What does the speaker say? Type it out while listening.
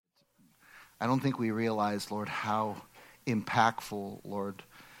I don't think we realize, Lord, how impactful, Lord,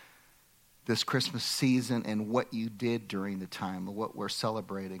 this Christmas season and what you did during the time, what we're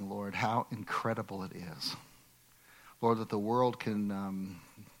celebrating, Lord, how incredible it is. Lord, that the world can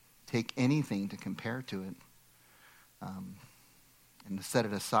take anything to compare to it and to set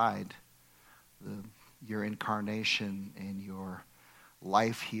it aside. Your incarnation and your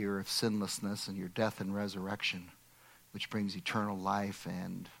life here of sinlessness and your death and resurrection, which brings eternal life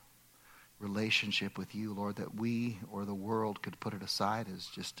and relationship with you, Lord, that we or the world could put it aside is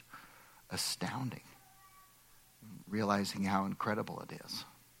just astounding, realizing how incredible it is.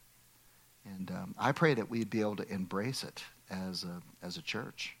 And I pray that we'd be able to embrace it as a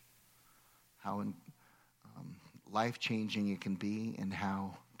church, how life-changing it can be and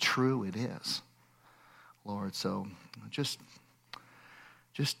how true it is, Lord. So just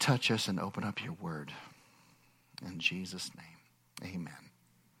touch us and open up your word. In Jesus' name, amen.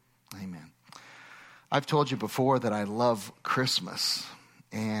 Amen. I've told you before that I love Christmas.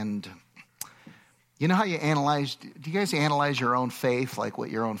 And you know how you analyze, do you guys analyze your own faith, like what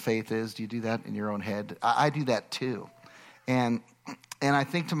your own faith is? Do you do that in your own head? I do that too. And I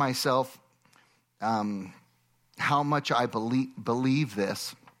think to myself, how much I believe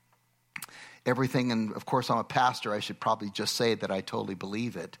this, everything, and of course I'm a pastor, I should probably just say that I totally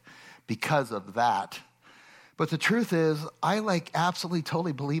believe it because of that. But the truth is, I absolutely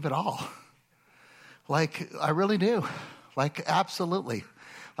totally believe it all. I really do. Absolutely.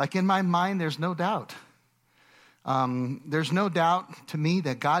 In my mind, there's no doubt. There's no doubt to me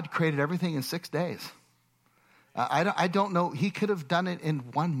that God created everything in 6 days. I don't know. He could have done it in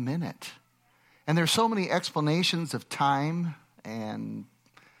 1 minute. And there's so many explanations of time and,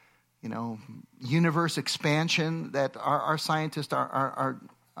 universe expansion that our scientists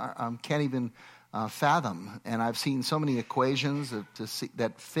can't even fathom. And I've seen so many equations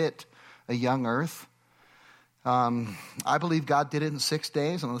that fit a young earth. I believe God did it in 6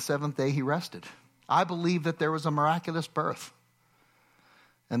 days, and on the seventh day he rested. I believe that there was a miraculous birth,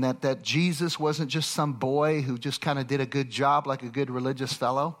 and that Jesus wasn't just some boy who just kind of did a good job like a good religious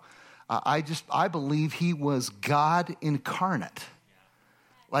fellow. I believe he was God incarnate,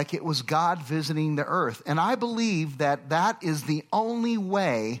 like it was God visiting the earth. And I believe that is the only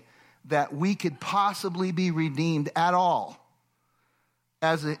way that we could possibly be redeemed at all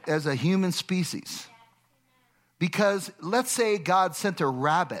as a human species. Because let's say God sent a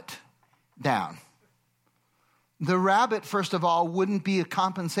rabbit down. The rabbit, first of all, wouldn't be a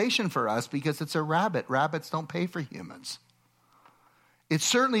compensation for us because it's a rabbit. Rabbits don't pay for humans. It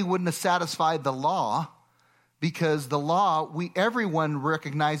certainly wouldn't have satisfied the law because the law, everyone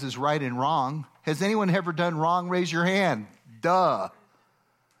recognizes right and wrong. Has anyone ever done wrong? Raise your hand. Duh.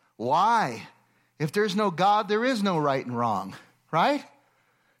 Why? If there's no God, there is no right and wrong, right?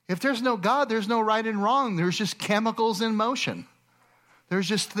 If there's no God, there's no right and wrong. There's just chemicals in motion. There's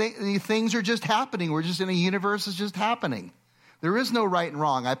just things are just happening. We're just in a universe that's just happening. There is no right and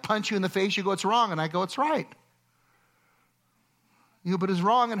wrong. I punch you in the face, you go, it's wrong, and I go, it's right. You go, but it's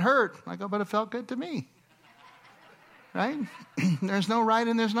wrong and hurt. I go, but it felt good to me. Right? There's no right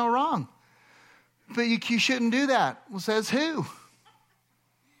and there's no wrong. But you shouldn't do that. Well, says who?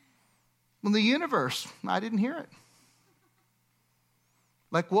 Well, the universe. I didn't hear it.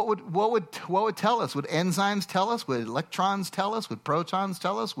 What would tell us? Would enzymes tell us? Would electrons tell us? Would protons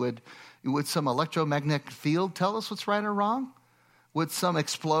tell us? Would some electromagnetic field tell us what's right or wrong? Would some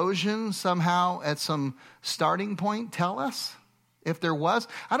explosion somehow at some starting point tell us? If there was,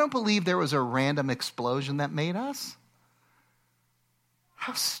 I don't believe there was a random explosion that made us.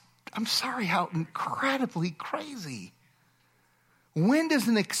 I'm sorry, how incredibly crazy. When does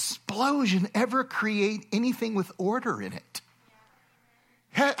an explosion ever create anything with order in it?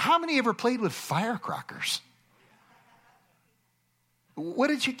 How many ever played with firecrackers? What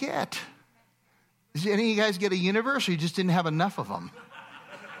did you get? Did any of you guys get a universe, or you just didn't have enough of them?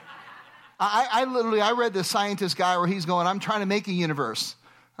 I read the scientist guy where he's going, I'm trying to make a universe.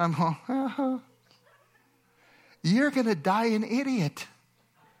 I'm going, you're going to die an idiot.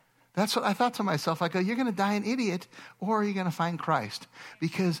 That's what I thought to myself. I go, you're going to die an idiot, or are you going to find Christ?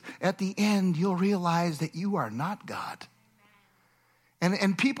 Because at the end, you'll realize that you are not God.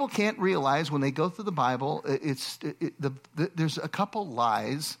 And people can't realize when they go through the Bible, there's a couple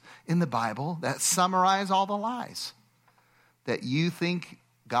lies in the Bible that summarize all the lies. That you think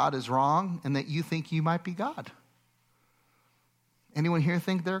God is wrong and that you think you might be God. Anyone here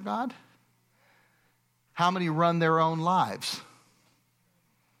think they're God? How many run their own lives?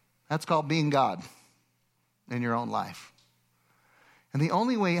 That's called being God in your own life. And the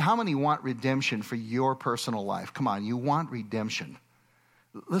only way, how many want redemption for your personal life? Come on, you want redemption.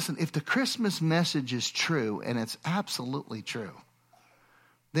 Listen, if the Christmas message is true, and it's absolutely true,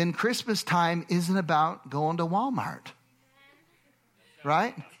 then Christmas time isn't about going to Walmart.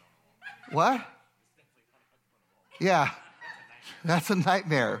 Right? What? Yeah, that's a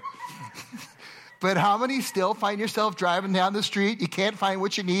nightmare. But how many still find yourself driving down the street, you can't find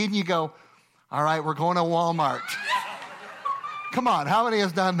what you need, and you go, all right, we're going to Walmart. Come on, how many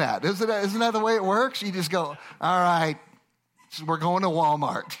has done that? Isn't that the way it works? You just go, all right, we're going to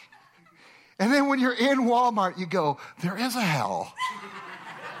Walmart. And then when you're in Walmart, you go, there is a hell.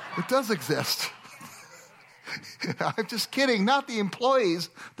 It does exist. I'm just kidding. Not the employees.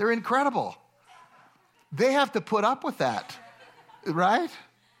 They're incredible. They have to put up with that, right?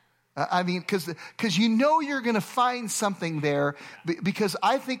 I mean, because you know you're going to find something there, because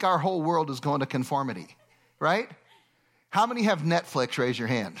I think our whole world is going to conformity, right? How many have Netflix? Raise your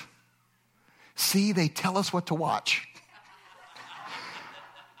hand. See, they tell us what to watch.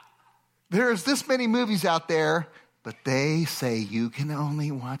 There's this many movies out there, but they say you can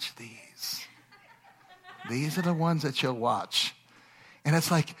only watch these. These are the ones that you'll watch. And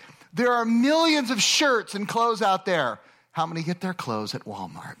it's like, there are millions of shirts and clothes out there. How many get their clothes at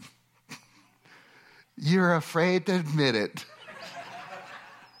Walmart? You're afraid to admit it.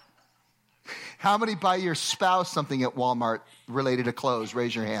 How many buy your spouse something at Walmart related to clothes?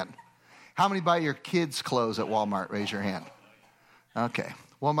 Raise your hand. How many buy your kids clothes at Walmart? Raise your hand. Okay.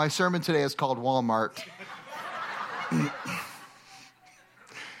 Well, my sermon today is called Walmart.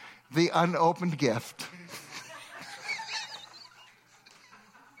 The unopened gift.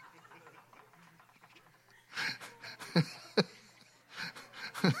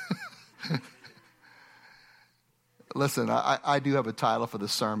 Listen, I do have a title for the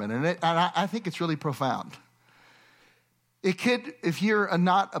sermon, and I think it's really profound. It could, if you're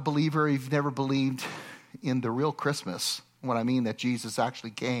not a believer, you've never believed in the real Christmas, what I mean, that Jesus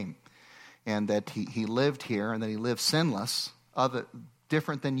actually came and that he lived here and that he lived sinless,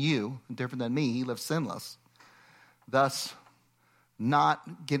 different than you, different than me, he lived sinless, thus not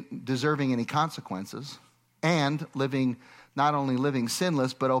deserving any consequences, and not only living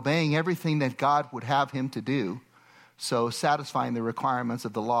sinless, but obeying everything that God would have him to do, so satisfying the requirements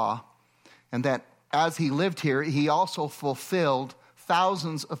of the law, and that as he lived here, he also fulfilled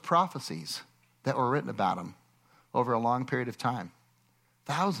thousands of prophecies that were written about him over a long period of time.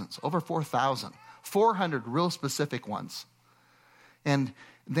 Thousands, over 4,000, 400 real specific ones. And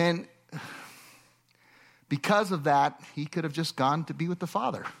then because of that, he could have just gone to be with the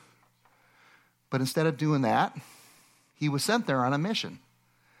Father. But instead of doing that, he was sent there on a mission.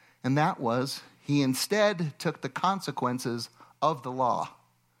 And that was, he instead took the consequences of the law,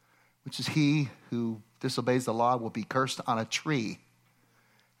 which is he who disobeys the law will be cursed on a tree.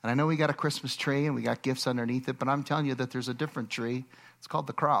 And I know we got a Christmas tree and we got gifts underneath it, but I'm telling you that there's a different tree. It's called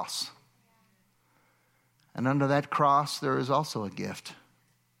the cross. And under that cross, there is also a gift.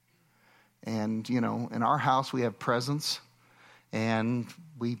 And, in our house, we have presents. And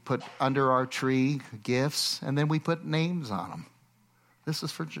we put under our tree gifts, and then we put names on them. This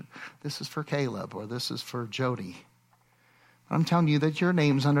is for Caleb, or this is for Jody. But I'm telling you that your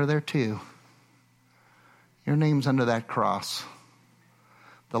name's under there too. Your name's under that cross.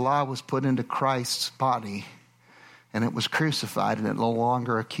 The law was put into Christ's body, and it was crucified, and it no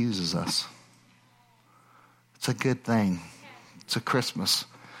longer accuses us. It's a good thing. It's a Christmas.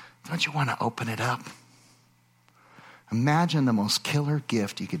 Don't you want to open it up? Imagine the most killer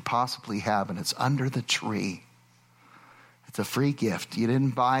gift you could possibly have, and it's under the tree. It's a free gift. You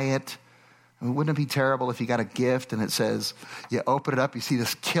didn't buy it. I mean, wouldn't it be terrible if you got a gift and it says, you open it up, you see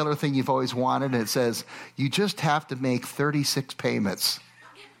this killer thing you've always wanted, and it says, you just have to make 36 payments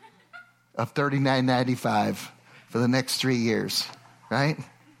of $39.95 for the next 3 years, right?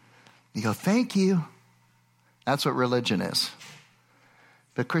 You go, thank you. That's what religion is.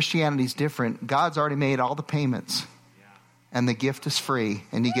 But Christianity's different. God's already made all the payments. And the gift is free,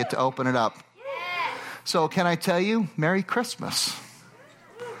 and you get to open it up. So can I tell you, Merry Christmas.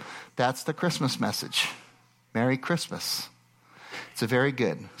 That's the Christmas message. Merry Christmas. It's a very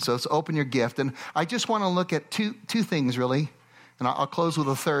good. So let's open your gift. And I just want to look at two things, really. And I'll close with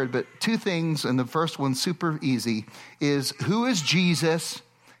a third, but two things. And the first one's super easy, is who is Jesus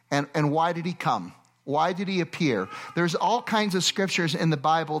and why did he come? Why did he appear? There's all kinds of scriptures in the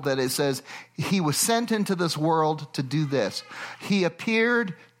Bible that it says he was sent into this world to do this. He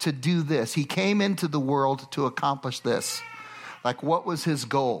appeared to do this. He came into the world to accomplish this. Like, what was his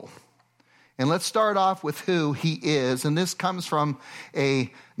goal? And let's start off with who he is. And this comes from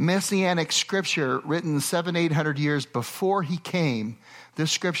a messianic scripture written 700-800 years before he came.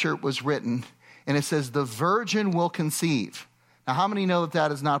 This scripture was written, and it says, the virgin will conceive. Now, how many know that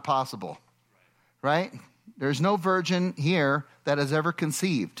that is not possible? Right? There's no virgin here that has ever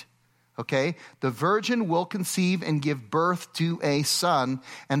conceived. Okay? The virgin will conceive and give birth to a son,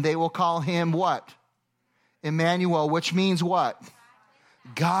 and they will call him what? Emmanuel, which means what?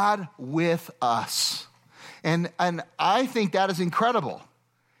 God with us. And I think that is incredible.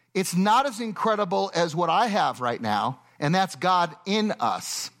 It's not as incredible as what I have right now, and that's God in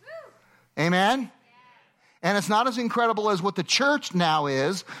us. Amen? And it's not as incredible as what the church now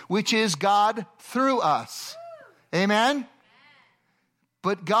is, which is God through us. Amen?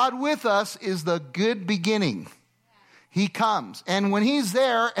 But God with us is the good beginning. He comes. And when he's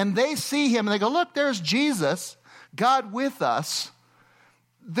there and they see him and they go, look, there's Jesus, God with us,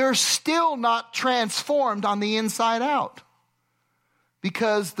 they're still not transformed on the inside out.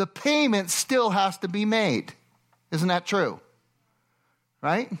 Because the payment still has to be made. Isn't that true?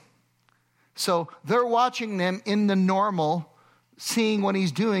 Right? So they're watching them in the normal, seeing what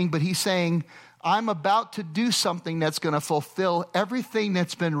he's doing, but he's saying, I'm about to do something that's going to fulfill everything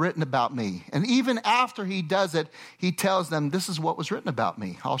that's been written about me. And even after he does it, he tells them, this is what was written about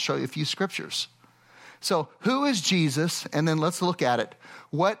me. I'll show you a few scriptures. So who is Jesus? And then let's look at it.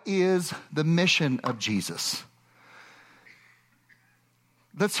 What is the mission of Jesus?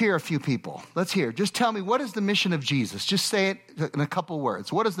 Let's hear a few people. Let's hear. Just tell me, what is the mission of Jesus? Just say it in a couple words.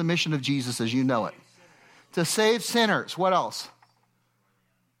 What is the mission of Jesus as you know it? To save sinners. What else?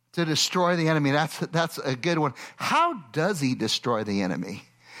 To destroy the enemy. That's a good one. How does he destroy the enemy?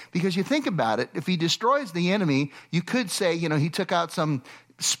 Because you think about it, if he destroys the enemy, you could say, he took out some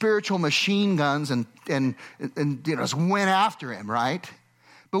spiritual machine guns and just went after him, right?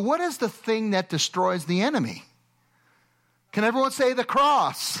 But what is the thing that destroys the enemy? Can everyone say the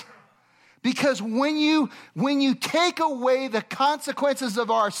cross? Because when you take away the consequences of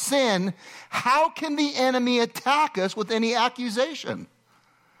our sin, how can the enemy attack us with any accusation?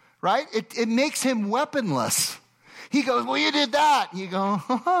 Right? It makes him weaponless. He goes, well, you did that. You go,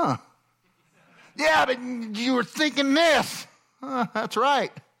 huh. Yeah, but you were thinking this. That's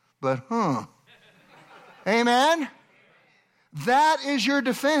right. But, Amen? That is your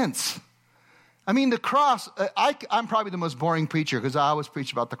defense. I mean, the cross, I'm probably the most boring preacher because I always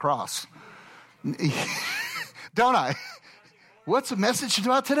preach about the cross. Don't I? What's the message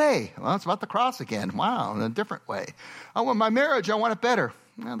about today? Well, it's about the cross again. Wow, in a different way. I want my marriage, I want it better.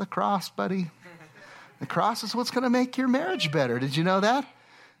 Well, the cross, buddy. The cross is what's going to make your marriage better. Did you know that?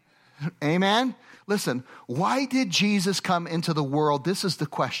 Amen? Listen, why did Jesus come into the world? This is the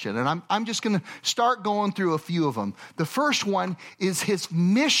question. And I'm just going to start going through a few of them. The first one is his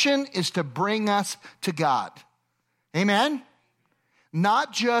mission is to bring us to God. Amen?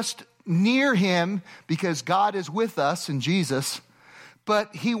 Not just near him because God is with us in Jesus,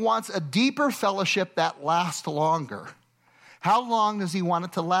 but he wants a deeper fellowship that lasts longer. How long does he want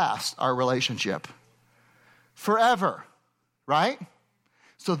it to last, our relationship? Forever, right?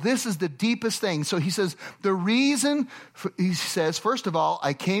 So this is the deepest thing. So he says, first of all,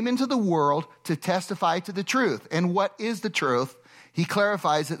 I came into the world to testify to the truth. And what is the truth? He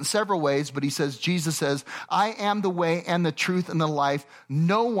clarifies it in several ways, but Jesus says, I am the way and the truth and the life.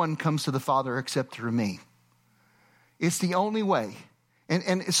 No one comes to the Father except through me. It's the only way.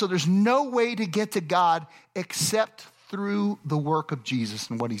 And so there's no way to get to God except through the work of Jesus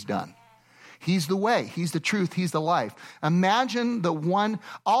and what he's done. He's the way, he's the truth, he's the life. Imagine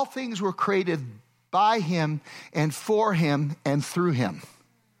all things were created by him and for him and through him.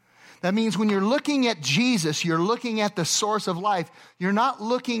 That means when you're looking at Jesus, you're looking at the source of life. You're not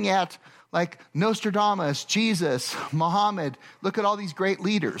looking at like Nostradamus, Jesus, Muhammad. Look at all these great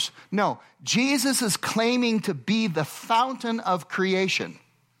leaders. No, Jesus is claiming to be the fountain of creation.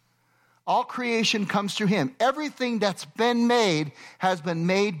 All creation comes through him. Everything that's been made has been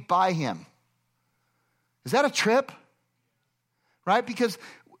made by him. Is that a trip? Right? Because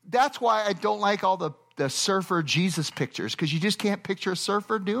that's why I don't like all the surfer Jesus pictures, because you just can't picture a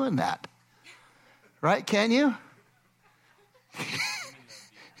surfer doing that. Right? Can you?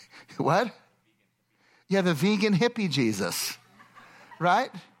 What? Yeah, the vegan hippie Jesus. Right?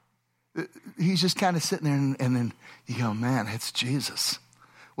 He's just kind of sitting there and then you go, man, it's Jesus.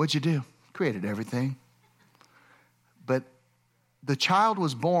 What'd you do? Created everything. But the child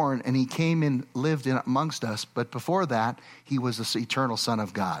was born and he came and lived in amongst us. But before that, he was the eternal Son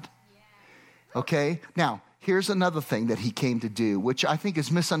of God. Okay? Now, here's another thing that he came to do, which I think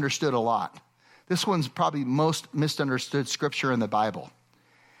is misunderstood a lot. This one's probably most misunderstood scripture in the Bible.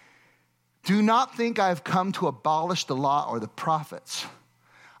 Do not think I've come to abolish the law or the prophets.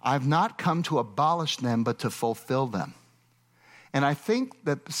 I've not come to abolish them, but to fulfill them. And I think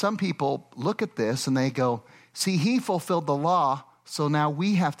that some people look at this and they go, See, he fulfilled the law, so now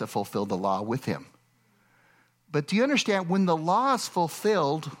we have to fulfill the law with him. But do you understand, when the law is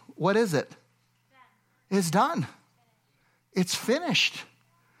fulfilled, what is it? It's done. It's finished.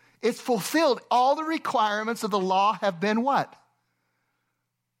 It's fulfilled. All the requirements of the law have been what?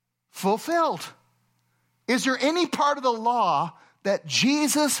 Fulfilled. Is there any part of the law that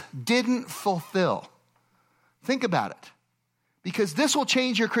Jesus didn't fulfill? Think about it. Because this will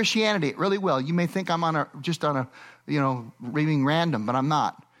change your Christianity. It really will. You may think I'm just on a reading random, but I'm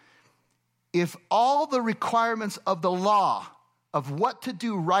not. If all the requirements of the law of what to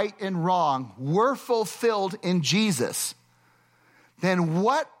do right and wrong were fulfilled in Jesus, then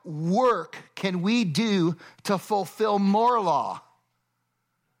what work can we do to fulfill more law?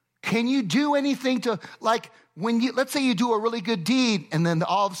 Can you do anything to, like, let's say you do a really good deed, and then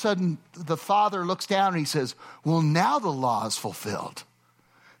all of a sudden the Father looks down and he says, well, now the law is fulfilled.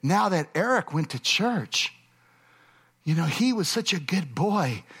 Now that Eric went to church, he was such a good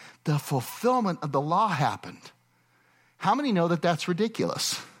boy. The fulfillment of the law happened. How many know that that's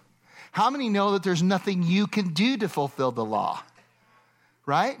ridiculous? How many know that there's nothing you can do to fulfill the law?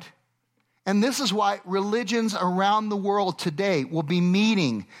 Right? And this is why religions around the world today will be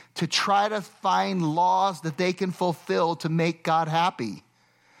meeting to try to find laws that they can fulfill to make God happy.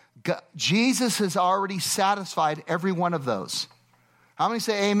 Jesus has already satisfied every one of those. How many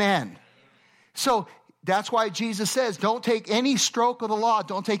say amen? So that's why Jesus says, don't take any stroke of the law,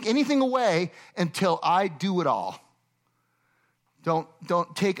 don't take anything away until I do it all. Don't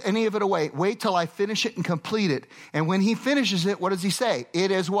take any of it away. Wait till I finish it and complete it. And when he finishes it, what does he say? It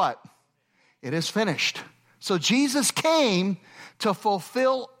is what? It is finished. So Jesus came to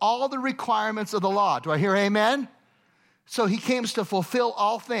fulfill all the requirements of the law. Do I hear amen? So he came to fulfill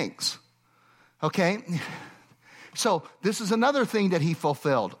all things. Okay? So this is another thing that he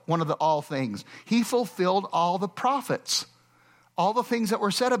fulfilled, one of the all things. He fulfilled all the prophets, all the things that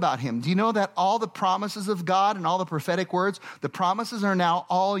were said about him. Do you know that all the promises of God and all the prophetic words, the promises are now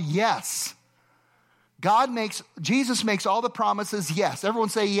all yes. Jesus makes all the promises yes. Everyone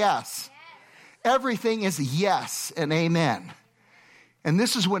say yes. Everything is yes and amen. And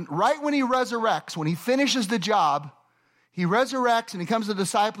this is right when he resurrects, when he finishes the job, he resurrects and he comes to the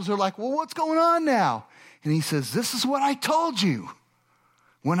disciples who are like, well, what's going on now? And he says, this is what I told you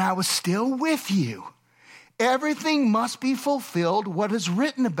when I was still with you. Everything must be fulfilled what is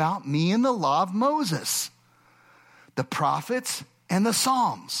written about me in the law of Moses, the prophets and the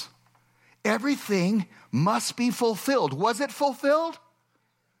Psalms. Everything must be fulfilled. Was it fulfilled?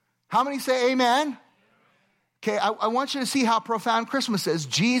 How many say amen? Okay, I want you to see how profound Christmas is.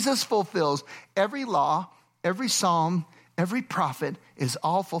 Jesus fulfills every law, every psalm, every prophet is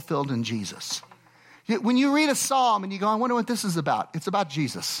all fulfilled in Jesus. When you read a psalm and you go, I wonder what this is about. It's about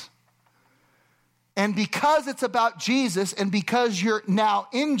Jesus. And because it's about Jesus and because you're now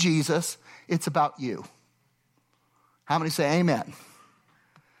in Jesus, it's about you. How many say amen?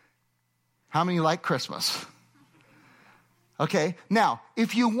 How many like Christmas? Okay, now,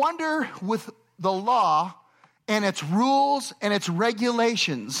 if you wonder with the law and its rules and its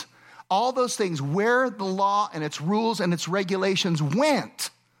regulations, all those things, where the law and its rules and its regulations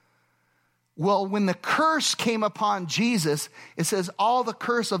went, well, when the curse came upon Jesus, it says all the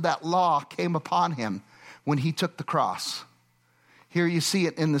curse of that law came upon him when he took the cross. Here you see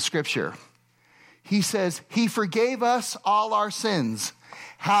it in the scripture. He says, he forgave us all our sins,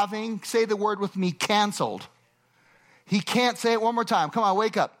 having, say the word with me, canceled. He can't say it one more time. Come on,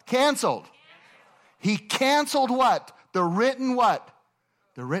 wake up. Canceled. He canceled what? The written what?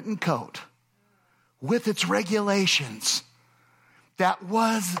 The written code with its regulations that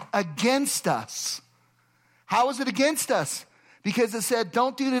was against us. How was it against us? Because it said,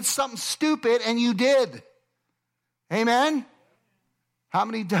 don't do something stupid, and you did. Amen? How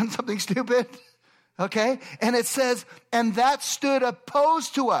many done something stupid? Okay? And it says, and that stood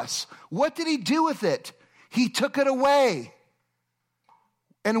opposed to us. What did he do with it? He took it away.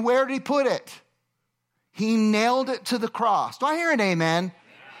 And where did he put it? He nailed it to the cross. Do I hear an amen?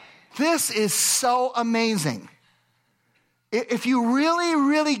 This is so amazing. If you really,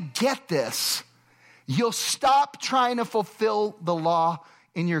 really get this, you'll stop trying to fulfill the law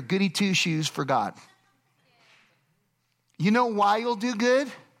in your goody two-shoes for God. You know why you'll do good?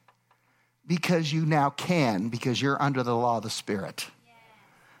 Because you now can, because you're under the law of the Spirit.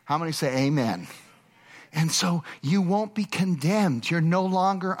 How many say amen? And so you won't be condemned. You're no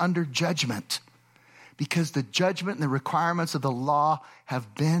longer under judgment because the judgment and the requirements of the law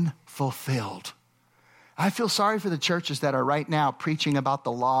have been fulfilled. I feel sorry for the churches that are right now preaching about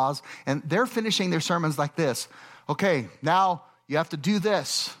the laws, and they're finishing their sermons like this. Okay, now you have to do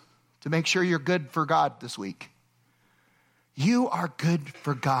this. to make sure you're good for God this week. You are good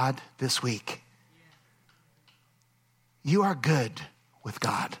for God this week. You are good with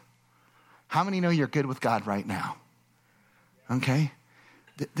God. How many know you're good with God right now? Okay?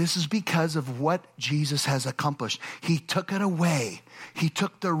 This is because of what Jesus has accomplished. He took it away. He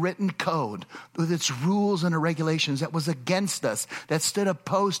took the written code with its rules and regulations that was against us, that stood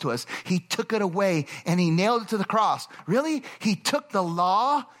opposed to us. He took it away and he nailed it to the cross. Really? He took the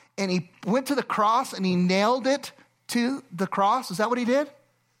law and he went to the cross and he nailed it to the cross? Is that what he did?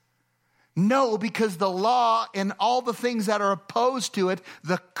 No, because the law and all the things that are opposed to it,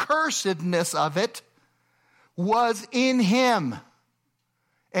 the cursedness of it, was in him.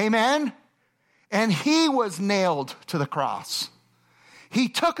 Amen? And he was nailed to the cross. He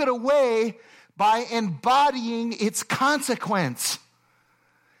took it away by embodying its consequence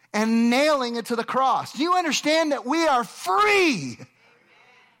and nailing it to the cross. Do you understand that we are free?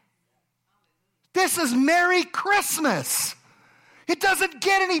 This is Merry Christmas. It doesn't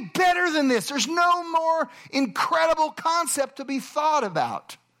get any better than this. There's no more incredible concept to be thought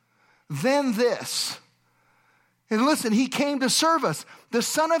about than this. And listen, he came to serve us. The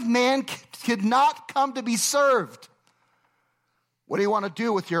Son of Man did not come to be served. What do you want to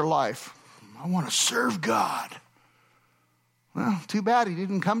do with your life? I want to serve God. Well, too bad he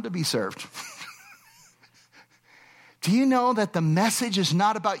didn't come to be served. Do you know that the message is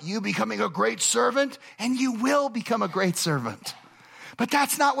not about you becoming a great servant? And you will become a great servant. But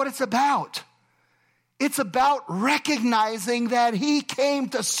that's not what it's about. It's about recognizing that he came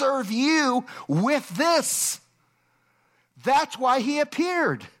to serve you with this. That's why he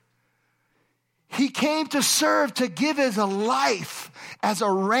appeared. He came to serve, to give his life as a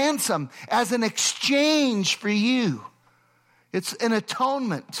ransom, as an exchange for you. It's an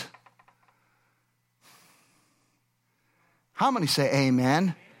atonement. How many say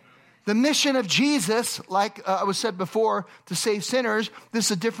amen? The mission of Jesus, like I was said before, to save sinners, this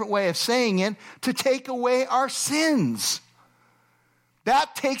is a different way of saying it, to take away our sins.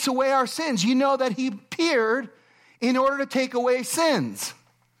 That takes away our sins. You know that he appeared in order to take away sins.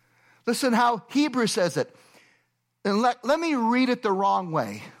 Listen how Hebrews says it. And let me read it the wrong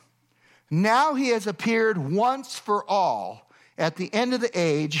way. Now he has appeared once for all at the end of the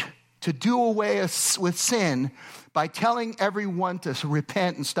age to do away with sin by telling everyone to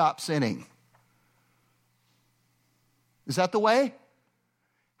repent and stop sinning. Is that the way?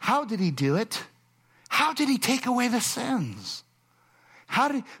 How did he do it? How did he take away the sins?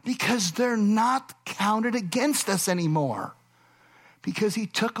 Because they're not counted against us anymore. Because he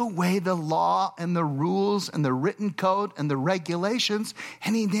took away the law and the rules and the written code and the regulations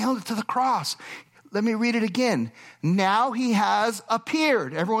and he nailed it to the cross. Let me read it again. Now he has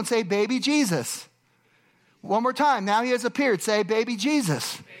appeared. Everyone say, baby Jesus. One more time. Now he has appeared. Say, baby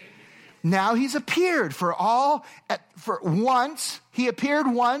Jesus. Baby. Now he's appeared for once. He appeared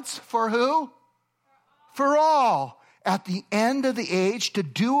once for who? For all. At the end of the age to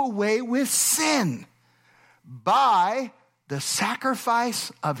do away with sin by the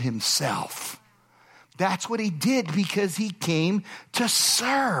sacrifice of himself. That's what he did because he came to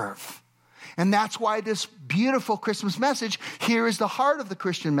serve. And that's why this beautiful Christmas message, here is the heart of the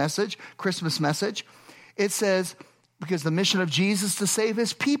Christian message, Christmas message. It says, because the mission of Jesus to save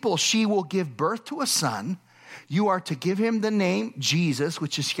his people, she will give birth to a son. You are to give him the name Jesus,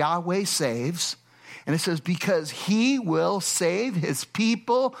 which is Yahweh saves. And it says, because he will save his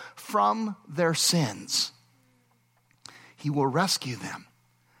people from their sins. He will rescue them.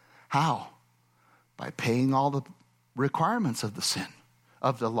 How? By paying all the requirements of the sin,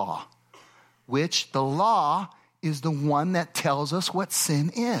 of the law. Which the law is the one that tells us what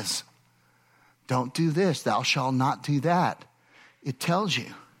sin is. Don't do this, thou shalt not do that. It tells you.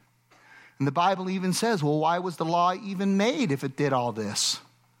 And the Bible even says, well, why was the law even made if it did all this?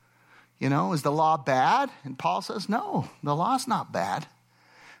 You know, is the law bad? And Paul says, no, the law's not bad.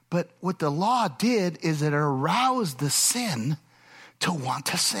 But what the law did is it aroused the sin to want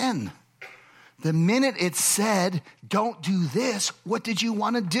to sin. The minute it said, don't do this, what did you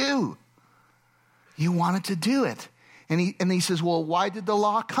want to do? You wanted to do it. And he says, well, why did the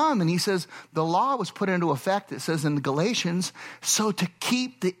law come? And he says, the law was put into effect, it says in Galatians, so to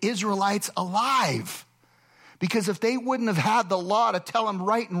keep the Israelites alive. Because if they wouldn't have had the law to tell them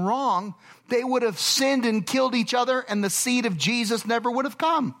right and wrong, they would have sinned and killed each other and the seed of Jesus never would have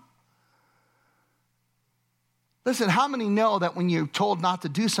come. Listen, how many know that when you're told not to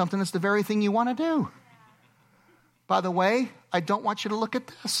do something, it's the very thing you want to do? By the way, I don't want you to look at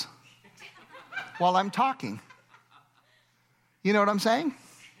this while I'm talking. You know what I'm saying?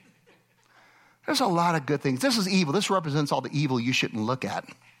 There's a lot of good things. This is evil. This represents all the evil you shouldn't look at.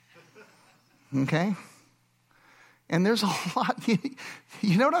 Okay? And there's a lot,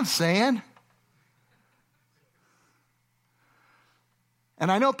 you know what I'm saying?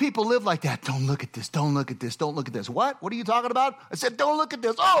 And I know people live like that. Don't look at this, don't look at this, don't look at this. What? What are you talking about? I said, don't look at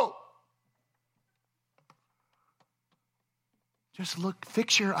this. Oh! Just look,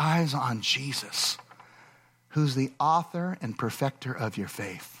 fix your eyes on Jesus, who's the author and perfecter of your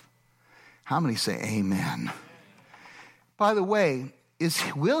faith. How many say amen? By the way,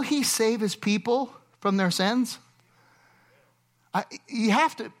 will he save his people from their sins? You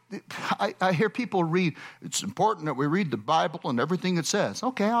have to, I hear people read, it's important that we read the Bible and everything it says.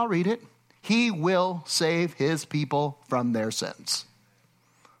 Okay, I'll read it. He will save his people from their sins.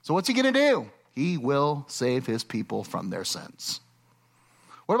 So what's he going to do? He will save his people from their sins.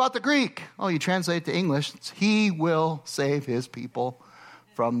 What about the Greek? Oh, you translate to English. It's, he will save his people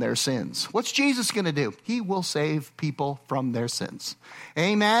from their sins. What's Jesus going to do? He will save people from their sins.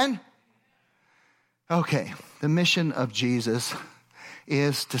 Amen? Okay, the mission of Jesus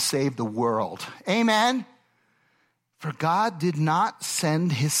is to save the world. Amen? For God did not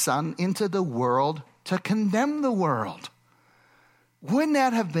send his son into the world to condemn the world. Wouldn't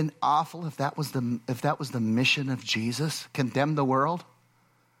that have been awful if that was the mission of Jesus? Condemn the world?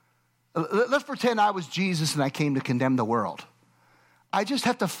 Let's pretend I was Jesus and I came to condemn the world. I just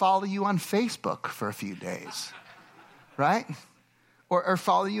have to follow you on Facebook for a few days, right? Or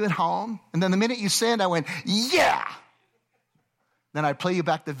follow you at home. And then the minute you sinned, I went, yeah. Then I'd play you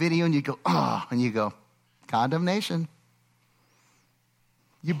back the video and you go, oh, and you go, condemnation.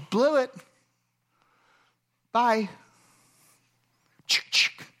 You blew it. Bye.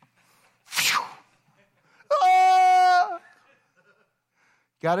 Oh!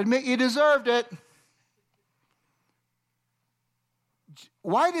 Got to admit you deserved it.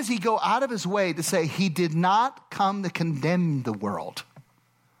 Why does he go out of his way to say he did not come to condemn the world?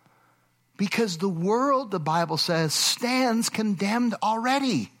 Because the world, the Bible says, stands condemned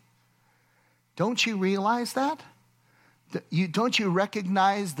already. Don't you realize that? Don't you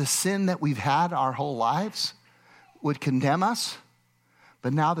recognize the sin that we've had our whole lives would condemn us?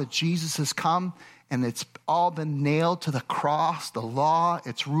 But now that Jesus has come and it's all been nailed to the cross, the law,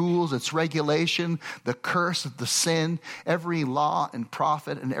 its rules, its regulation, the curse of the sin, every law and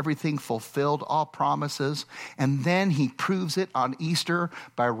prophet and everything fulfilled, all promises. And then he proves it on Easter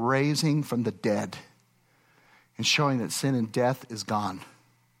by raising from the dead and showing that sin and death is gone.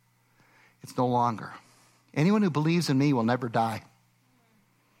 It's no longer. Anyone who believes in me will never die.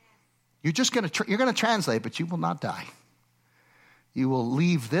 You're just going to translate, but you will not die. You will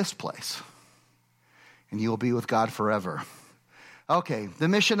leave this place. And you will be with God forever. Okay, the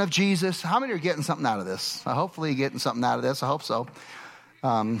mission of Jesus. How many are getting something out of this? Hopefully you're getting something out of this. I hope so.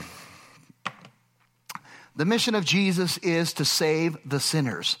 The mission of Jesus is to save the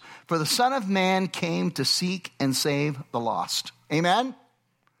sinners. For the Son of Man came to seek and save the lost. Amen?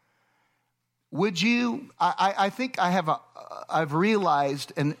 Would you, I think I've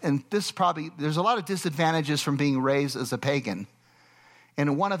realized, and this probably, there's a lot of disadvantages from being raised as a pagan.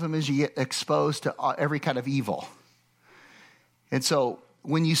 And one of them is you get exposed to every kind of evil. And so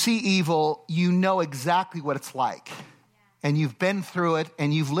when you see evil, you know exactly what it's like. Yeah. And you've been through it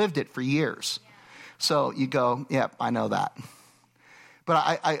and you've lived it for years. Yeah. So you go, yep, I know that.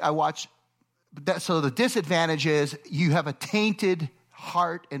 But I watch, that, so the disadvantage is you have a tainted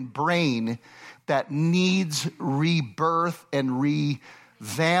heart and brain that needs rebirth and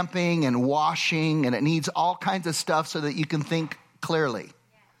revamping and washing. And it needs all kinds of stuff so that you can think clearly.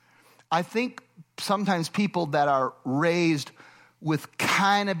 I think sometimes people that are raised with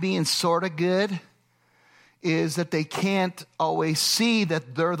kind of being sort of good is that they can't always see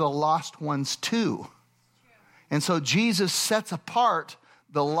that they're the lost ones too. And so Jesus sets apart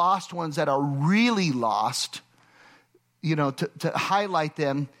the lost ones that are really lost, to highlight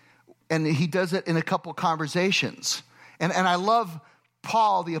them. And he does it in a couple conversations. And I love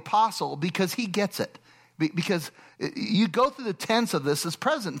Paul the apostle because he gets it. Because you go through the tense of this, it's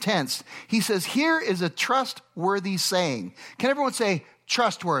present tense. He says, here is a trustworthy saying. Can everyone say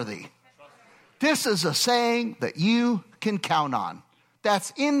trustworthy? This is a saying that you can count on.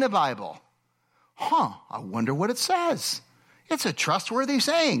 That's in the Bible. I wonder what it says. It's a trustworthy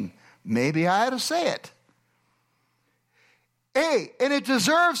saying. Maybe I ought to say it. And it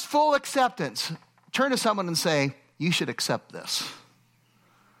deserves full acceptance. Turn to someone and say, you should accept this.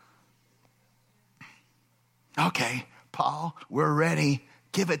 Okay, Paul, we're ready.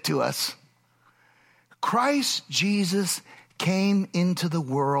 Give it to us. Christ Jesus came into the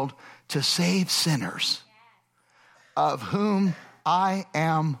world to save sinners, of whom I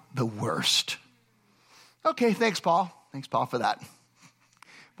am the worst. Okay, thanks, Paul. Thanks, Paul, for that.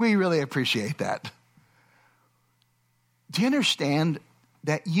 We really appreciate that. Do you understand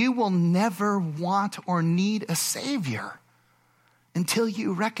that you will never want or need a Savior until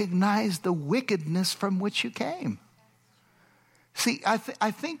you recognize the wickedness from which you came? See, I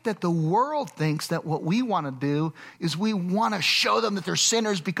think that the world thinks that what we want to do is we want to show them that they're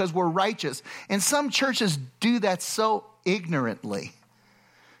sinners because we're righteous. And some churches do that so ignorantly.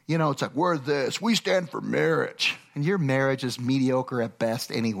 You know, it's like, we're this. We stand for marriage. And your marriage is mediocre at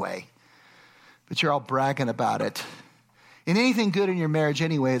best anyway. But you're all bragging about it. And anything good in your marriage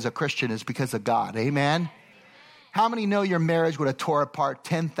anyway as a Christian is because of God. Amen? How many know your marriage would have tore apart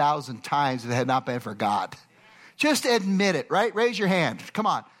 10,000 times if it had not been for God? Just admit it, right? Raise your hand. Come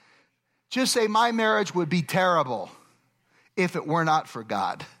on. Just say, my marriage would be terrible if it were not for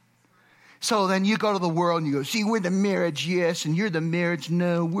God. So then you go to the world and you go, see, we're the marriage, yes, and you're the marriage,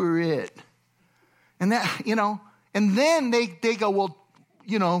 no, we're it. And that, you know, and then they go, well,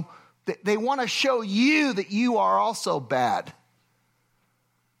 you know, they want to show you that you are also bad.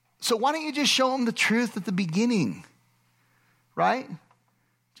 So why don't you just show them the truth at the beginning, right?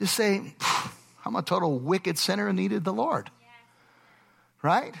 Just say, I'm a total wicked sinner and needed the Lord. Yes.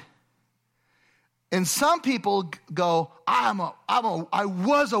 Right? And some people go, I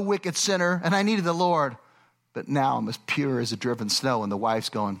was a wicked sinner and I needed the Lord, but now I'm as pure as a driven snow. And the wife's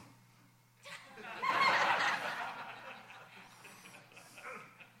going,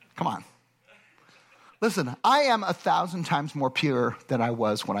 come on. Listen, I am 1,000 times more pure than I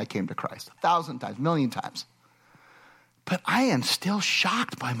was when I came to Christ. 1,000 times, 1,000,000 times. But I am still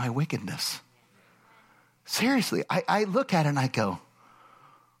shocked by my wickedness. Seriously, I look at it and I go,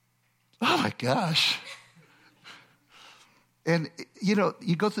 oh my gosh. And, you know,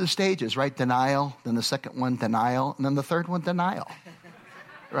 you go through the stages, right? Denial, then the second one, denial, and then the third one, denial,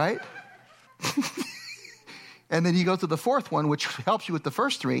 right? And then you go to the fourth one, which helps you with the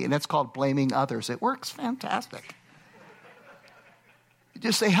first three, and that's called blaming others. It works fantastic. You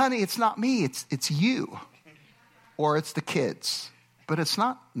just say, honey, it's not me, it's you. Or it's the kids. But it's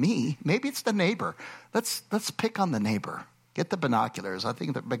not me. Maybe it's the neighbor. Let's pick on the neighbor. Get the binoculars. I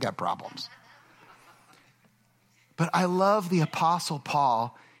think they got problems. But I love the Apostle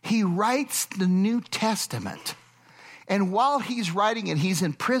Paul. He writes the New Testament. And while he's writing it, he's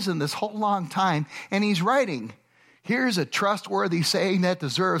in prison this whole long time. And he's writing, here's a trustworthy saying that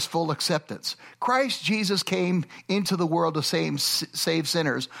deserves full acceptance. Christ Jesus came into the world to save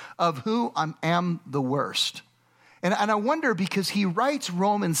sinners, of whom I am the worst. And I wonder, because he writes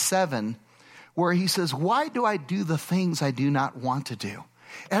Romans 7, where he says, why do I do the things I do not want to do?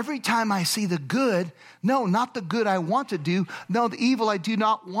 Every time I see the good, no, not the good I want to do, no, the evil I do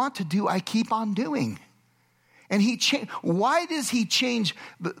not want to do, I keep on doing. And why does he change?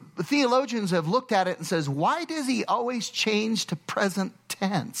 The theologians have looked at it and says, why does he always change to present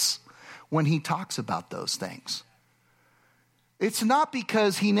tense when he talks about those things? It's not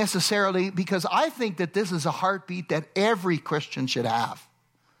because because I think that this is a heartbeat that every Christian should have.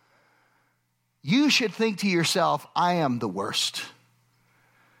 You should think to yourself, I am the worst.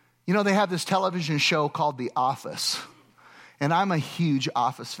 You know, they have this television show called The Office, and I'm a huge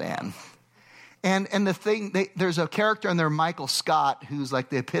Office fan. And the thing, there's a character in there, Michael Scott, who's like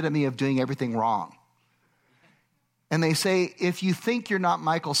the epitome of doing everything wrong. And they say, if you think you're not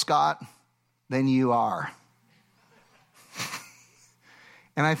Michael Scott, then you are.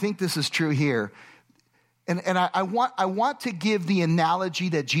 And I think this is true here. And I want to give the analogy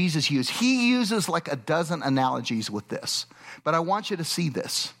that Jesus used. He uses like a dozen analogies with this. But I want you to see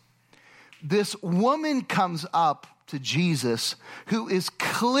this. This woman comes up to Jesus who is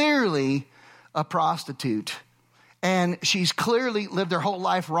clearly a prostitute. And she's clearly lived her whole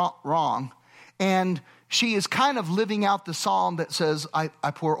life wrong. And she is kind of living out the psalm that says, I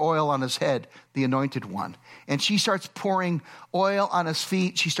pour oil on his head, the anointed one. And she starts pouring oil on his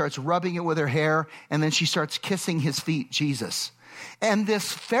feet. She starts rubbing it with her hair. And then she starts kissing his feet, Jesus. And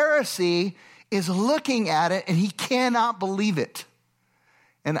this Pharisee is looking at it and he cannot believe it.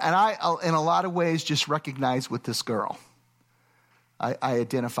 And I, in a lot of ways, just recognize with this girl. I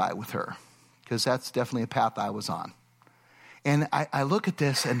identify with her because that's definitely a path I was on. And I look at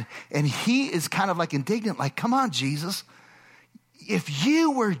this and he is kind of like indignant, like, come on, Jesus. If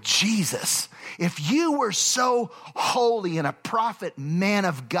you were Jesus, if you were so holy and a prophet, man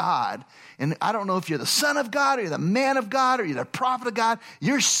of God, and I don't know if you're the son of God or you're the man of God or you're the prophet of God,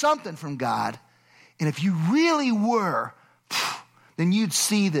 you're something from God. And if you really were, then you'd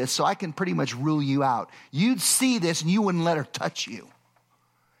see this. So I can pretty much rule you out. You'd see this and you wouldn't let her touch you.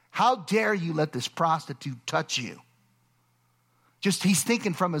 How dare you let this prostitute touch you? Just he's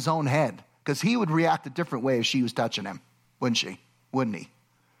thinking from his own head because he would react a different way if she was touching him, wouldn't he? Wouldn't he?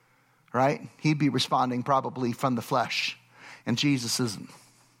 right? He'd be responding probably from the flesh, and Jesus isn't.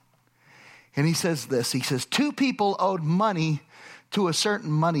 And he says this, he says, 2 people owed money to a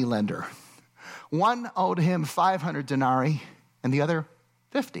certain money lender. One owed him 500 denarii and the other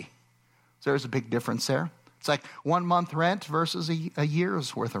 50. So there's a big difference there. It's like 1 month rent versus a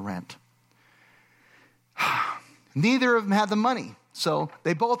year's worth of rent. Neither of them had the money. So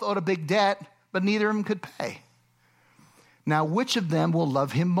they both owed a big debt, but neither of them could pay. Now, which of them will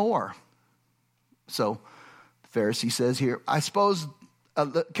love him more? So the Pharisee says here, I suppose,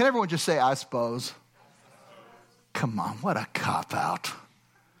 can everyone just say, I suppose? Come on, what a cop-out,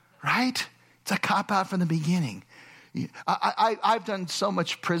 right? It's a cop-out from the beginning. I've done so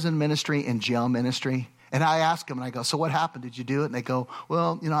much prison ministry and jail ministry, and I ask them, and I go, so what happened? Did you do it? And they go,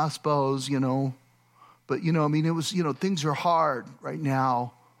 well, I suppose, but, it was, things are hard right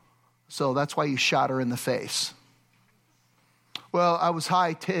now, so that's why you shot her in the face. Well, I was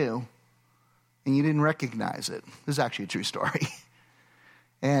high too, and you didn't recognize it. This is actually a true story.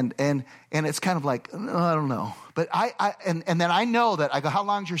 And it's kind of like, oh, I don't know. But and then I know that I go, how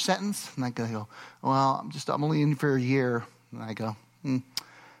long's your sentence? And I go, well, I'm only in for a year. And I go,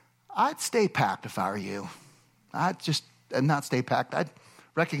 I'd stay packed if I were you. I'd just not stay packed. I'd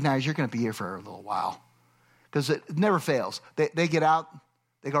recognize you're going to be here for a little while. Because it never fails. They get out,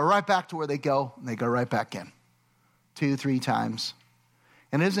 they go right back to where they go, and they go right back in. 2-3 times.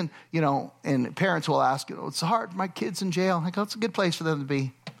 And it isn't, and parents will ask, it's hard, my kid's in jail. I go, it's a good place for them to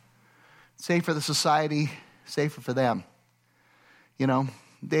be. Safe for the society, safer for them.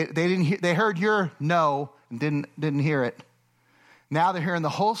 They didn't hear, they heard your no and didn't hear it. Now they're hearing the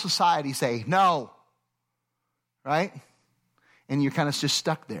whole society say no. Right? And you're kind of just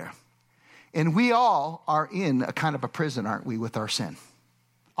stuck there. And we all are in a kind of a prison, aren't we, with our sin?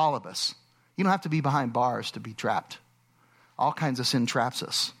 All of us. You don't have to be behind bars to be trapped. All kinds of sin traps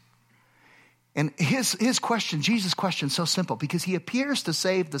us. And his question, Jesus' question, is so simple because he appears to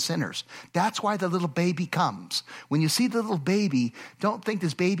save the sinners. That's why the little baby comes. When you see the little baby, don't think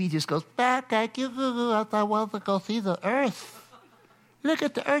this baby just goes, I want to go see the earth. Look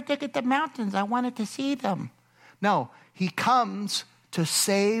at the earth, look at the mountains. I wanted to see them. No, he comes to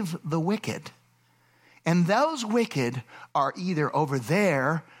save the wicked. And those wicked are either over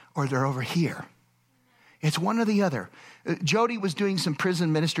there or they're over here. It's one or the other. Jody was doing some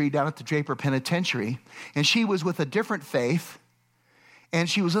prison ministry down at the Draper Penitentiary, and she was with a different faith, and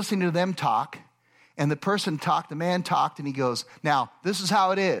she was listening to them talk, and the man talked, and he goes, now, this is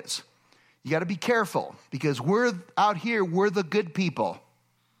how it is. You got to be careful, because we're out here, we're the good people,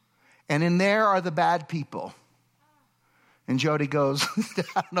 and in there are the bad people. And Jody goes,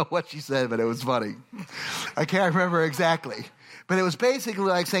 I don't know what she said, but it was funny. I can't remember exactly. But it was basically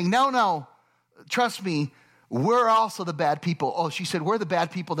like saying, no, trust me, we're also the bad people. Oh, she said, we're the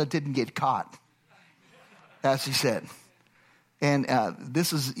bad people that didn't get caught. As she said. And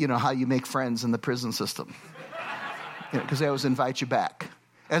this is, how you make friends in the prison system. Because they always invite you back.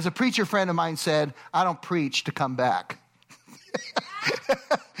 As a preacher friend of mine said, I don't preach to come back.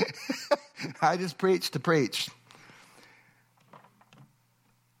 I just preach to preach.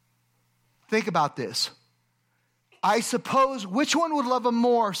 Think about this. I suppose, which one would love him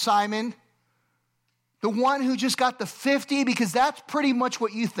more, Simon? The one who just got the 50? Because that's pretty much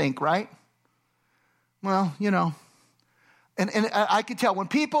what you think, right? Well, And I could tell when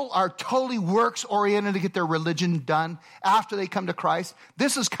people are totally works-oriented to get their religion done after they come to Christ,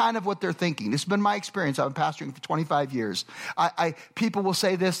 this is kind of what they're thinking. This has been my experience. I've been pastoring for 25 years. People will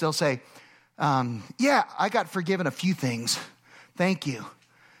say this. They'll say, yeah, I got forgiven a few things. Thank you.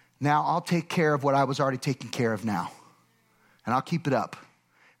 Now I'll take care of what I was already taking care of now. And I'll keep it up.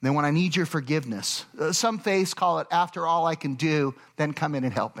 And then when I need your forgiveness, some faiths call it after all I can do, then come in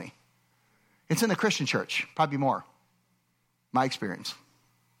and help me. It's in the Christian church, probably more. My experience.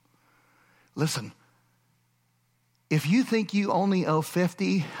 Listen, if you think you only owe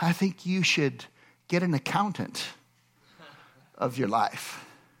 50, I think you should get an accountant of your life.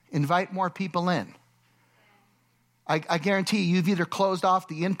 Invite more people in. I guarantee you've either closed off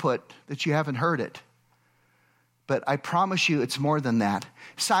the input that you haven't heard it. But I promise you it's more than that.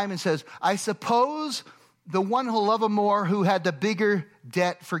 Simon says, I suppose the one who'll love him more who had the bigger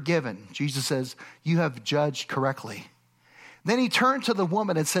debt forgiven. Jesus says, you have judged correctly. Then he turned to the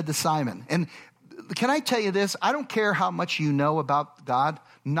woman and said to Simon, and can I tell you this? I don't care how much you know about God.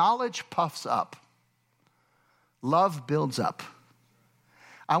 Knowledge puffs up. Love builds up.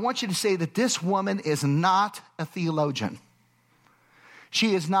 I want you to say that this woman is not a theologian.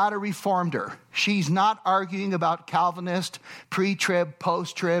 She is not a reformer. She's not arguing about Calvinist, pre-trib,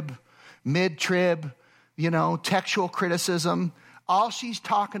 post-trib, mid-trib, textual criticism. All she's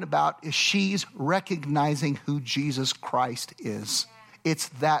talking about is she's recognizing who Jesus Christ is. It's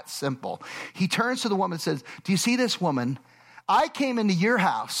that simple. He turns to the woman and says, do you see this woman? I came into your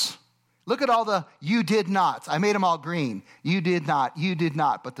house. Look at all the you did nots. I made them all green. You did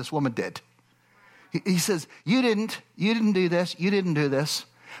not, but this woman did. He says, you didn't do this, you didn't do this.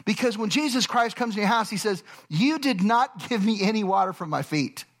 Because when Jesus Christ comes in your house, he says, you did not give me any water from my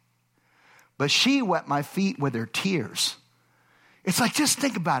feet. But she wet my feet with her tears. It's like, just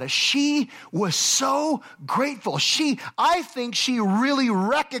think about it. She was so grateful. I think she really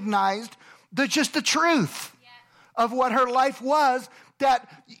recognized just the truth of what her life was, that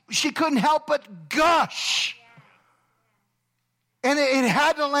she couldn't help but gush. And it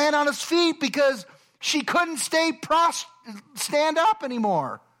had to land on his feet because she couldn't stand up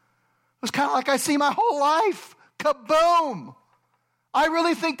anymore. It was kind of like I see my whole life. Kaboom. I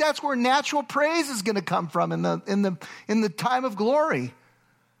really think that's where natural praise is going to come from in the time of glory.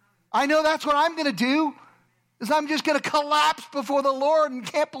 I know that's what I'm going to do, is I'm just going to collapse before the Lord and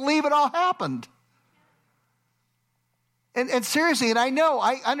can't believe it all happened. And seriously, and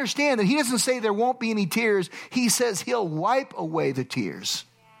I understand that he doesn't say there won't be any tears. He says he'll wipe away the tears.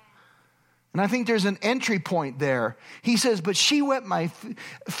 And I think there's an entry point there. He says, but she wet my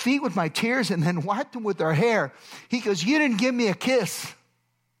feet with my tears and then wiped them with her hair. He goes, you didn't give me a kiss.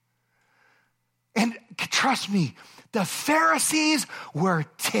 And trust me, the Pharisees were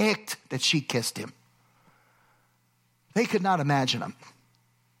ticked that she kissed him. They could not imagine him.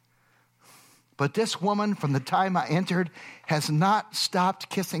 But this woman, from the time I entered, has not stopped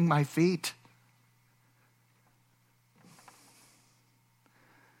kissing my feet.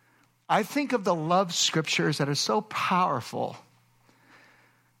 I think of the love scriptures that are so powerful.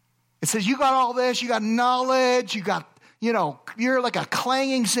 It says, you got all this, you got knowledge, you got, you're like a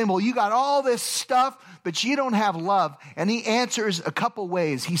clanging cymbal. You got all this stuff, but you don't have love. And he answers a couple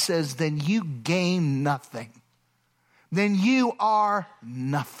ways. He says, then you gain nothing. Then you are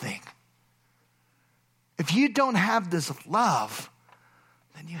nothing. If you don't have this love,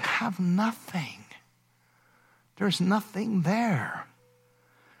 then you have nothing. There's nothing there.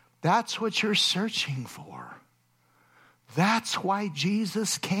 That's what you're searching for. That's why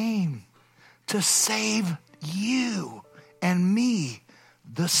Jesus came, to save you and me,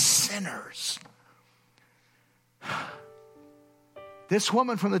 the sinners. This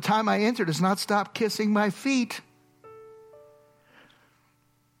woman, from the time I entered, has not stopped kissing my feet.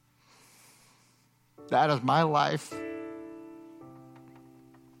 That is my life.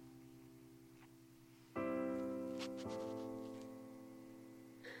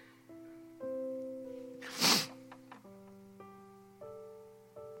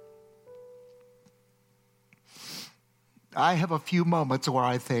 I have a few moments where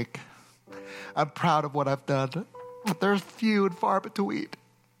I think I'm proud of what I've done, but there's few and far between.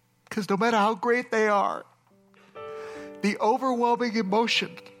 Because no matter how great they are, the overwhelming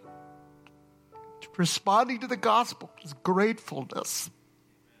emotion responding to the gospel is gratefulness.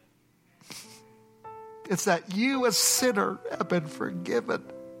 It's that you, a sinner, have been forgiven.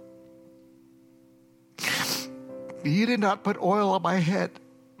 You did not put oil on my head,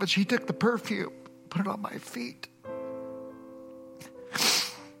 but she took the perfume, put it on my feet.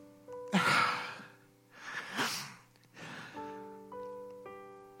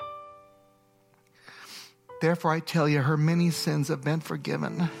 Therefore, I tell you, her many sins have been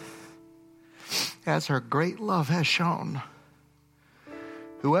forgiven, as her great love has shown.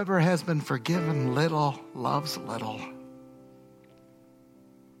 Whoever has been forgiven little loves little.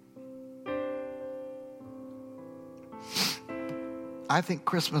 I think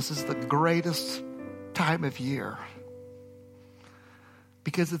Christmas is the greatest time of year,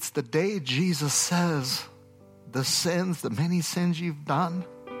 because it's the day Jesus says, the many sins you've done,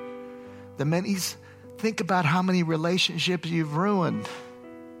 think about how many relationships you've ruined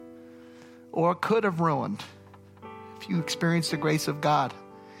or could have ruined if you experienced the grace of God.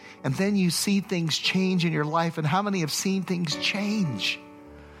 And then you see things change in your life. And how many have seen things change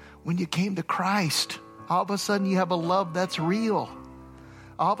when you came to Christ? All of a sudden you have a love that's real.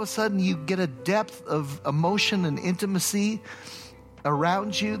 All of a sudden you get a depth of emotion and intimacy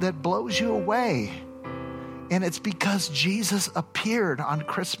around you that blows you away. And it's because Jesus appeared on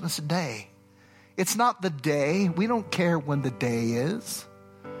Christmas Day. It's not the day. We don't care when the day is.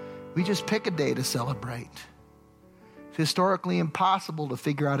 We just pick a day to celebrate. It's historically impossible to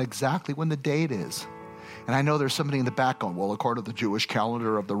figure out exactly when the date is. And I know there's somebody in the back going, well, according to the Jewish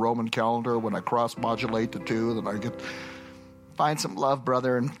calendar of the Roman calendar, when I cross-modulate the two, then I get... Find some love,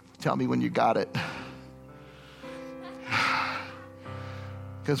 brother, and tell me when you got it.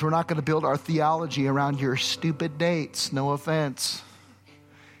 Because we're not going to build our theology around your stupid dates. No offense.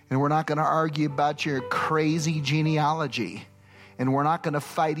 And we're not going to argue about your crazy genealogy. And we're not going to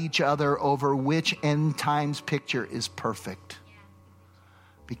fight each other over which end times picture is perfect.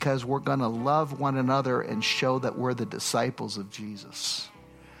 Because we're going to love one another and show that we're the disciples of Jesus.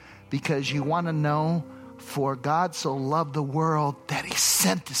 Because you want to know, for God so loved the world that he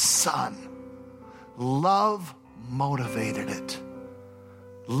sent his son. Love motivated it.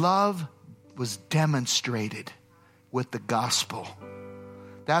 Love was demonstrated with the gospel.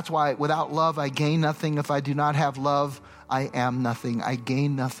 That's why without love I gain nothing. If I do not have love, I am nothing. I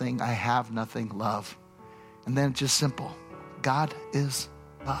gain nothing. I have nothing. Love. And then it's just simple. God is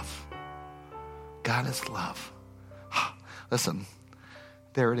love. God is love. Listen,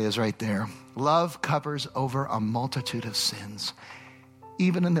 there it is right there. Love covers over a multitude of sins.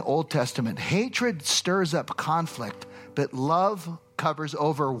 Even in the Old Testament, hatred stirs up conflict, but love covers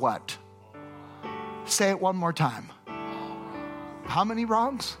over what? Say it one more time. How many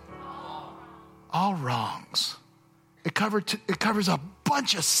wrongs? All wrongs. It covers a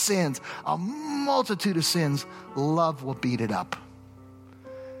bunch of sins, a multitude of sins. Love will beat it up.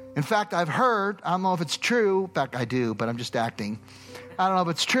 In fact, I've heard, I don't know if it's true. In fact, I do, but I'm just acting. I don't know if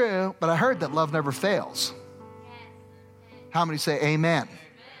it's true, but I heard that love never fails. How many say amen?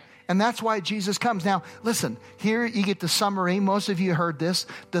 And that's why Jesus comes. Now, listen, here you get the summary. Most of you heard this.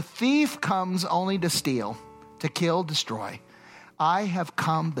 The thief comes only to steal, to kill, destroy. I have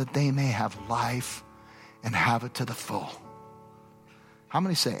come that they may have life and have it to the full. How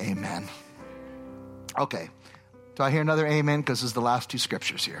many say amen? Okay. Do I hear another amen? Because this is the last two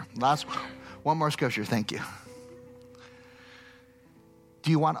scriptures here. One more scripture. Thank you.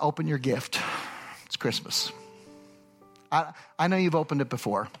 Do you want to open your gift? It's Christmas. I know you've opened it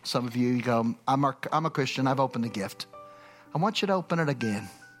before. Some of you go, I'm a Christian. I've opened the gift. I want you to open it again.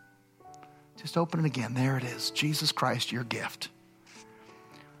 Just open it again. There it is. Jesus Christ, your gift.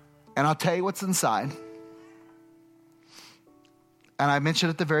 And I'll tell you what's inside. And I mentioned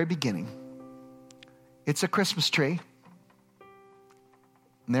at the very beginning. It's a Christmas tree.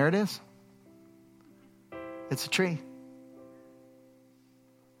 And there it is. It's a tree.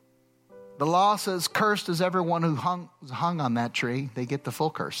 The law says, cursed is everyone who hung on that tree. They get the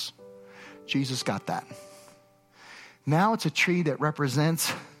full curse. Jesus got that. Now it's a tree that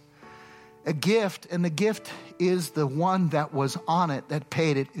represents a gift, and the gift is the one that was on it, that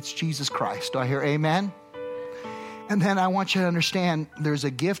paid it. It's Jesus Christ. Do I hear amen? And then I want you to understand there's a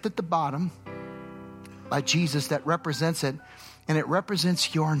gift at the bottom by Jesus that represents it, and it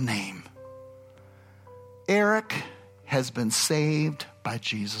represents your name. Eric has been saved by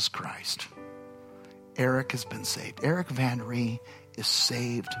Jesus Christ. Eric has been saved. Eric Van Ree is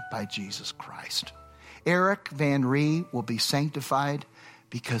saved by Jesus Christ. Eric Van Ree will be sanctified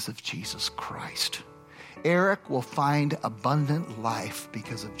because of Jesus Christ. Eric will find abundant life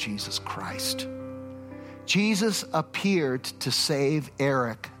because of Jesus Christ. Jesus appeared to save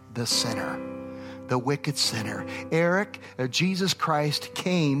Eric, the sinner, the wicked sinner. Jesus Christ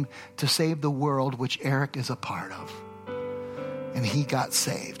came to save the world, which Eric is a part of. And he got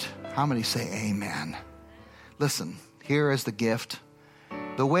saved. How many say amen? Listen, here is the gift.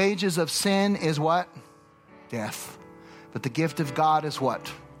 The wages of sin is what? Death. But the gift of God is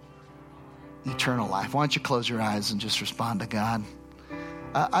what? Eternal life. Why don't you close your eyes and just respond to God?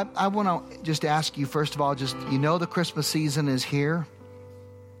 I want to just ask you, first of all, the Christmas season is here.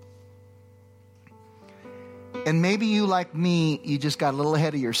 And maybe you, like me, you just got a little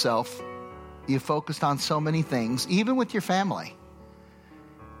ahead of yourself. You focused on so many things, even with your family.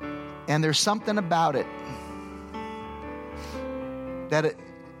 And there's something about it that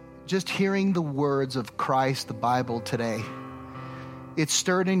just hearing the words of Christ, the Bible today, it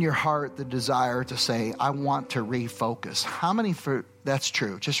stirred in your heart the desire to say, I want to refocus. How many that's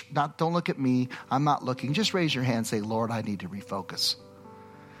true? Don't look at me. I'm not looking. Just raise your hand and say, Lord, I need to refocus.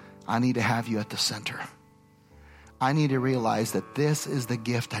 I need to have you at the center. I need to realize that this is the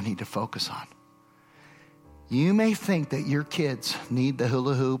gift I need to focus on. You may think that your kids need the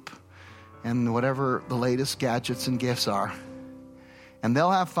hula hoop and whatever the latest gadgets and gifts are. And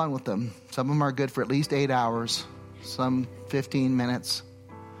they'll have fun with them. Some of them are good for at least 8 hours, some 15 minutes.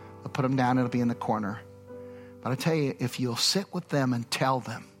 They'll put them down, it'll be in the corner. But I tell you, if you'll sit with them and tell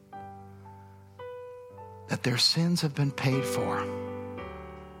them that their sins have been paid for,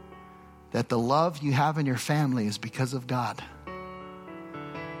 that the love you have in your family is because of God,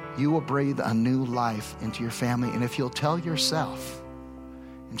 you will breathe a new life into your family. And if you'll tell yourself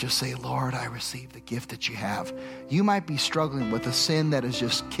and just say, Lord, I receive the gift that you have. You might be struggling with a sin that has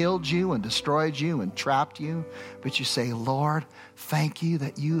just killed you and destroyed you and trapped you, but you say, Lord, thank you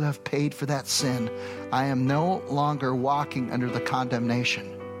that you have paid for that sin. I am no longer walking under the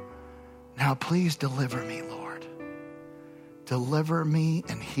condemnation. Now please deliver me, Lord. Deliver me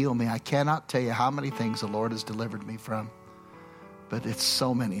and heal me. I cannot tell you how many things the Lord has delivered me from, but it's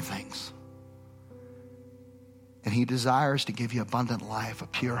so many things. And he desires to give you abundant life, a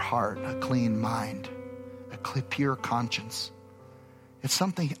pure heart, a clean mind, a pure conscience. It's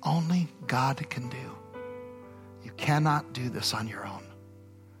something only God can do. You cannot do this on your own.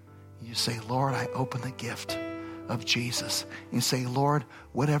 You say, Lord, I open the gift of Jesus. You say, Lord,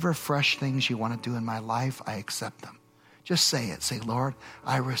 whatever fresh things you want to do in my life, I accept them. Just say it. Say, Lord,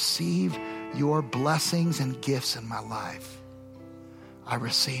 I receive your blessings and gifts in my life. I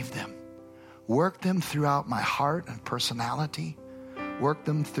receive them. Work them throughout my heart and personality. Work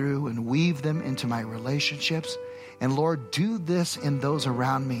them through and weave them into my relationships. And Lord, do this in those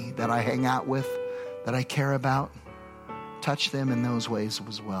around me that I hang out with, that I care about. Touch them in those ways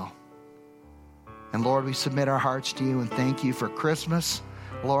as well. And Lord, we submit our hearts to you and thank you for Christmas,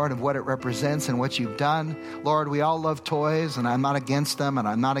 Lord, and what it represents and what you've done. Lord, we all love toys, and I'm not against them, and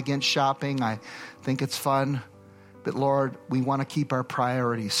I'm not against shopping. I think it's fun. But Lord, we want to keep our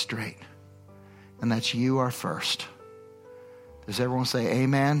priorities straight. And that you are first. Does everyone say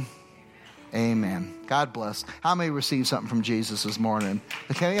amen? Amen. God bless. How many received something from Jesus this morning?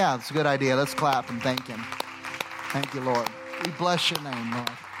 Okay, yeah, it's a good idea. Let's clap and thank him. Thank you, Lord. We bless your name, Lord.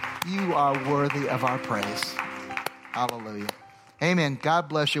 You are worthy of our praise. Hallelujah. Amen. God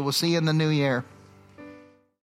bless you. We'll see you in the new year.